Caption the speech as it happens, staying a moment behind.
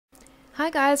Hi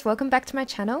guys, welcome back to my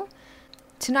channel.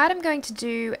 Tonight I'm going to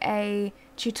do a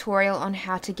tutorial on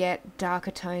how to get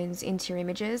darker tones into your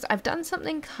images. I've done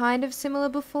something kind of similar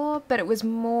before, but it was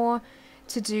more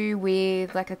to do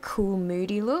with like a cool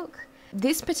moody look.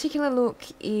 This particular look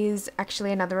is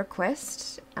actually another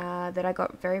request that I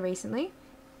got very recently,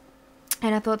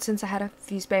 and I thought since I had a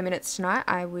few spare minutes tonight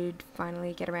I would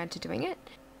finally get around to doing it.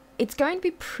 It's going to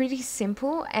be pretty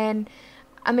simple, and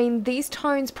I mean, these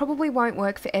tones probably won't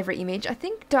work for every image. I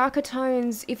think darker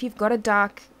tones, if you've got a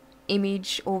dark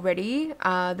image already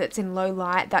that's in low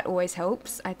light, that always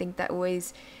helps. I think that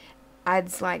always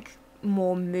adds like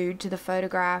more mood to the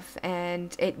photograph,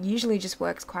 and it usually just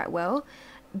works quite well.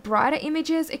 Brighter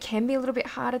images, it can be a little bit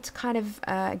harder to kind of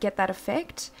get that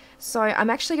effect. So I'm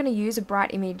actually going to use a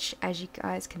bright image, as you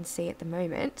guys can see at the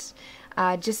moment,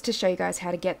 just to show you guys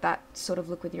how to get that sort of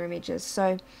look with your images.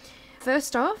 So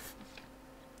first off,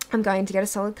 I'm going to get a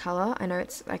solid color. I know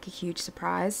it's like a huge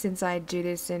surprise since I do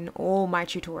this in all my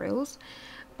tutorials.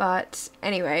 But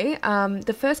anyway,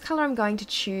 the first color I'm going to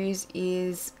choose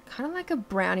is kind of like a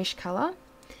brownish color.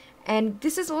 And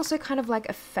this is also kind of like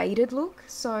a faded look.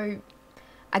 So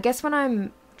I guess when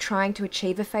I'm trying to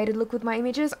achieve a faded look with my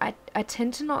images, I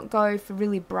tend to not go for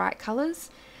really bright colors.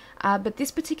 But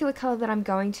this particular color that I'm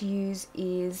going to use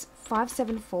is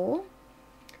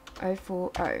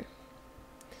 574040.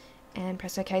 And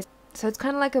press OK. So it's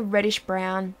kind of like a reddish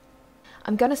brown.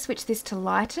 I'm going to switch this to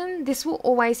lighten. This will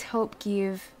always help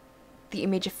give the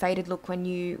image a faded look when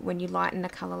you lighten a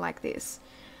color like this.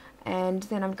 And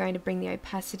then I'm going to bring the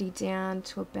opacity down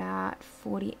to about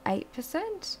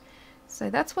 48%. So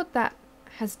that's what that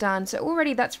has done. So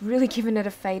already that's really given it a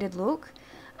faded look.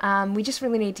 We just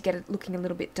really need to get it looking a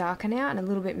little bit darker now and a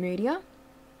little bit moodier.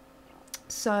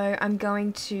 So I'm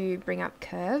going to bring up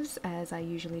curves as I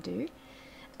usually do.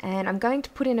 And I'm going to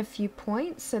put in a few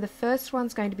points. So the first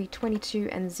one's going to be 22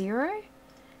 and 0.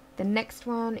 The next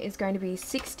one is going to be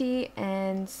 60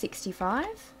 and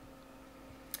 65.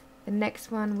 The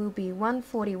next one will be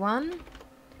 141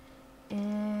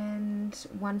 and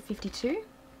 152.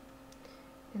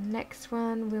 The next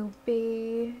one will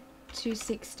be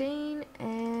 216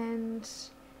 and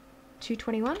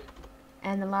 221.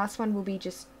 And the last one will be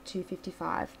just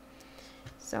 255.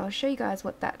 So I'll show you guys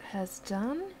what that has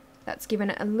done. That's given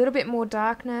it a little bit more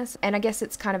darkness, and I guess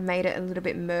it's kind of made it a little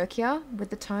bit murkier with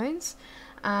the tones.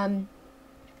 The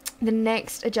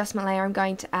next adjustment layer I'm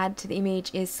going to add to the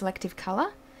image is selective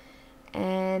color,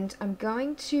 and I'm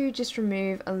going to just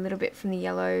remove a little bit from the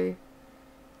yellow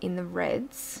in the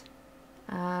reds,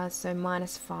 so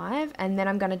 -5, and then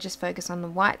I'm going to just focus on the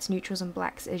whites, neutrals and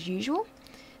blacks as usual.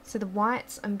 So the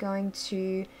whites, I'm going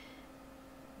to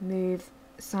move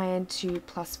cyan to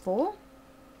 +4,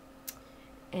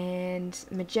 and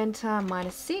magenta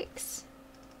 -6,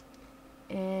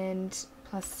 and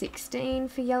 +16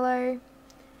 for yellow,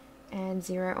 and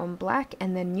 0 on black.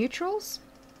 And then neutrals,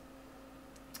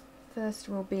 first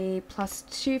will be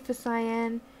 +2 for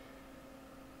cyan,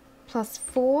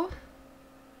 +4,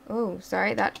 oh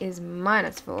sorry, that is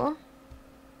 -4,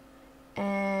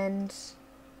 and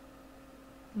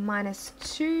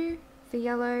 -2 for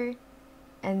yellow,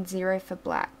 and 0 for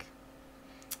black.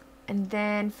 And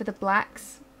then for the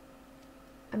blacks,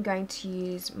 I'm going to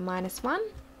use -1,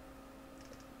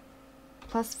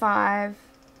 +5,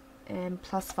 and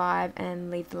 +5,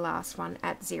 and leave the last one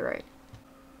at 0.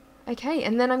 Okay,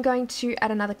 and then I'm going to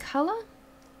add another color,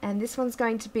 and this one's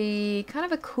going to be kind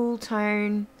of a cool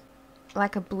tone,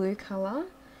 like a blue color.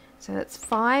 So that's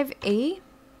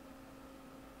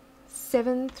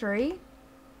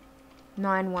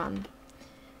 5E7391.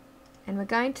 And we're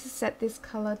going to set this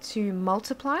color to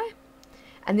multiply,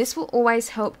 and this will always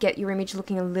help get your image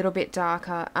looking a little bit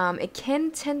darker. It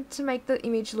can tend to make the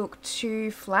image look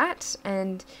too flat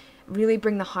and really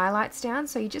bring the highlights down,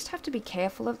 so you just have to be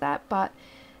careful of that. But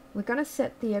we're going to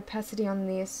set the opacity on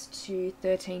this to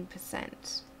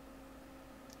 13%.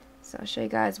 So I'll show you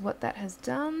guys what that has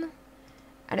done,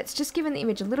 and it's just given the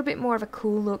image a little bit more of a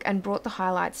cool look and brought the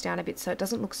highlights down a bit so it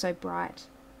doesn't look so bright.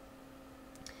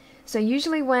 So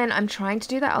usually when I'm trying to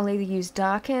do that, I'll either use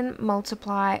darken,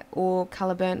 multiply, or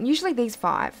color burn. Usually these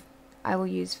 5 I will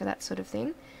use for that sort of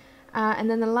thing. And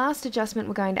then the last adjustment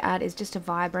we're going to add is just a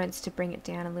vibrance to bring it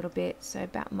down a little bit, so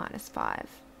about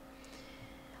 -5.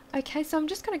 Okay, so I'm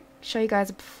just going to show you guys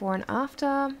a before and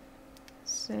after.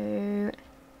 So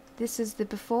this is the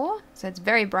before, so it's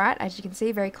very bright, as you can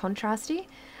see, very contrasty.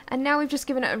 And now we've just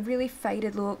given it a really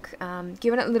faded look,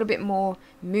 given it a little bit more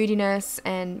moodiness,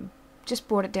 and just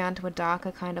brought it down to a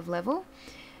darker kind of level.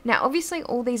 Now obviously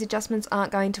all these adjustments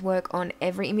aren't going to work on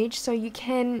every image, so you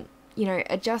can, you know,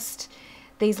 adjust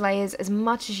these layers as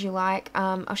much as you like.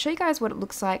 I'll show you guys what it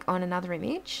looks like on another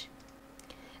image.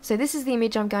 So this is the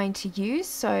image I'm going to use.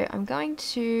 So I'm going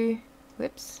to, I'm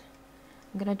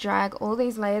going to drag all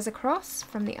these layers across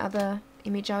from the other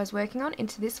image I was working on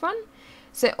into this one.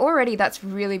 So already that's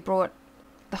really brought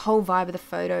the whole vibe of the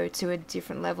photo to a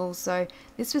different level. So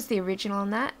this was the original on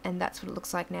that, and that's what it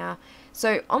looks like now.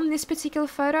 So on this particular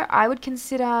photo, I would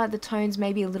consider the tones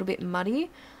maybe a little bit muddy,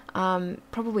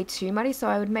 probably too muddy. So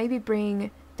I would maybe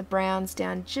bring the browns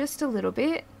down just a little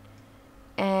bit,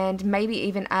 and maybe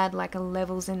even add like a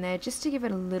levels in there just to give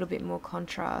it a little bit more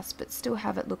contrast, but still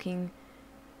have it looking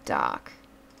dark.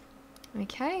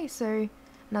 Okay, so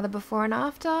another before and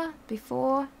after,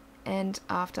 before and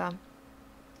after.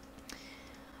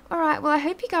 Alright, well I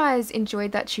hope you guys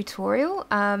enjoyed that tutorial.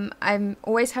 I'm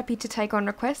always happy to take on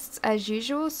requests as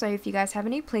usual, so if you guys have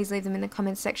any, please leave them in the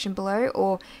comments section below,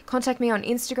 or contact me on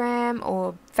Instagram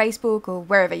or Facebook or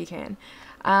wherever you can.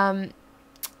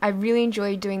 I really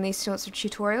enjoy doing these sorts of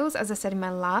tutorials, as I said in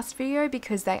my last video,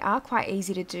 because they are quite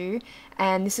easy to do,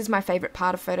 and this is my favourite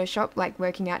part of Photoshop, like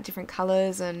working out different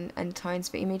colours and tones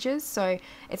for images, so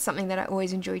it's something that I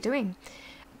always enjoy doing.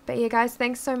 But yeah guys,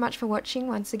 thanks so much for watching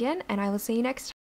once again, and I will see you next time.